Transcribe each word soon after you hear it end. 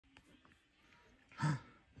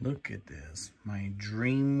Look at this. My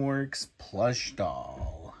DreamWorks plush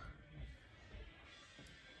doll.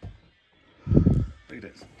 Look at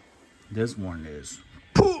this. This one is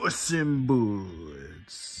Puss in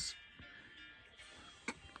Boots.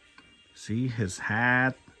 See his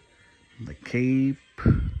hat, the cape,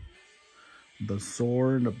 the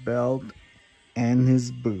sword, the belt, and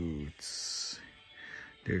his boots.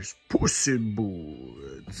 There's Puss in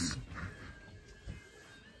Boots.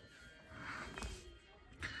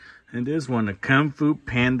 And this one, a Kung Fu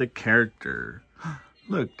Panda character.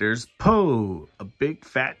 Look, there's Po, a big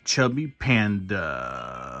fat chubby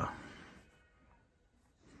panda.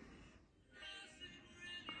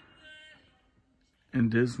 And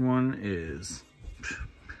this one is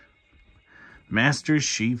Master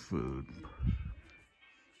Seafood.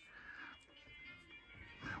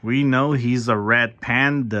 We know he's a red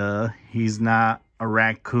panda. He's not a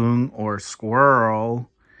raccoon or squirrel.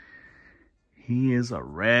 He is a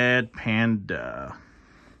red panda.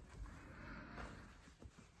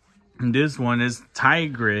 And this one is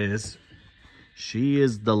Tigress. She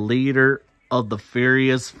is the leader of the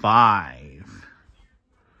Furious Five.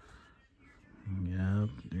 Yep,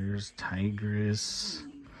 there's Tigress.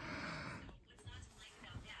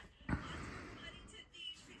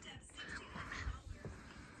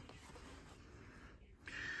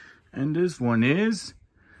 And this one is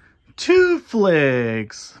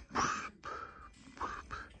Two-Flicks.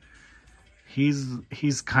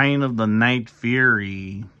 He's kind of the Night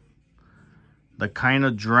Fury. The kind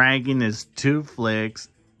of dragon is Two-Flicks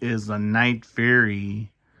is a Night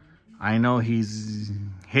Fury. I know he's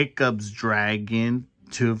Hiccup's dragon,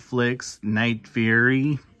 Two-Flicks, Night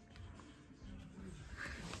Fury.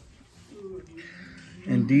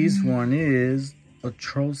 And this one is a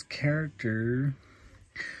Trolls character,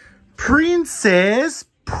 Princess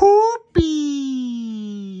Poopy.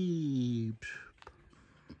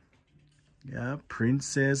 Yeah,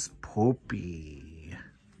 Princess Poopy.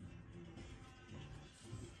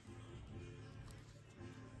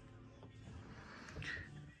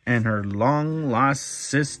 And her long-lost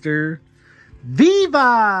sister, Viva.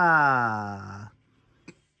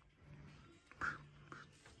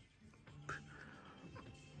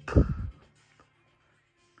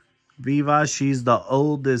 Viva, she's the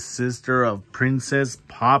oldest sister of Princess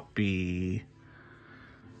Poppy.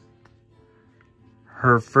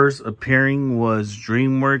 Her first appearing was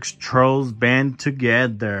DreamWorks Trolls Band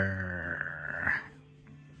Together.